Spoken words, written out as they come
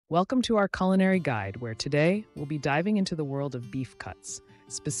Welcome to our culinary guide, where today we'll be diving into the world of beef cuts,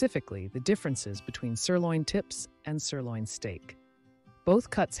 specifically the differences between sirloin tips and sirloin steak. Both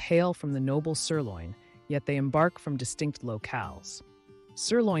cuts hail from the noble sirloin, yet they embark from distinct locales.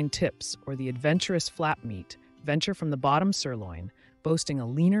 Sirloin tips, or the adventurous flap meat, venture from the bottom sirloin, boasting a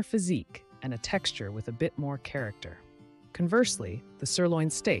leaner physique and a texture with a bit more character. Conversely, the sirloin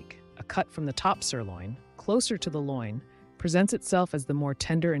steak, a cut from the top sirloin, closer to the loin, presents itself as the more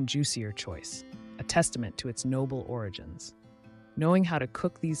tender and juicier choice, a testament to its noble origins. Knowing how to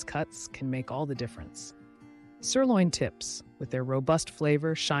cook these cuts can make all the difference. Sirloin tips, with their robust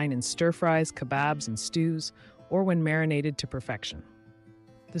flavor, shine in stir-fries, kebabs, and stews, or when marinated to perfection.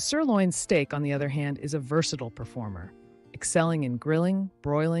 The sirloin steak, on the other hand, is a versatile performer, excelling in grilling,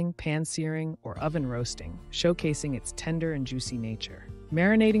 broiling, pan-searing, or oven roasting, showcasing its tender and juicy nature.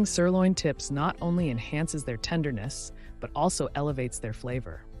 Marinating sirloin tips not only enhances their tenderness, but also elevates their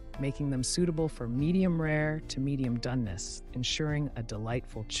flavor, making them suitable for medium rare to medium doneness, ensuring a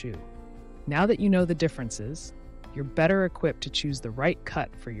delightful chew. Now that you know the differences, you're better equipped to choose the right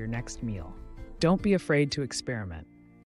cut for your next meal. Don't be afraid to experiment.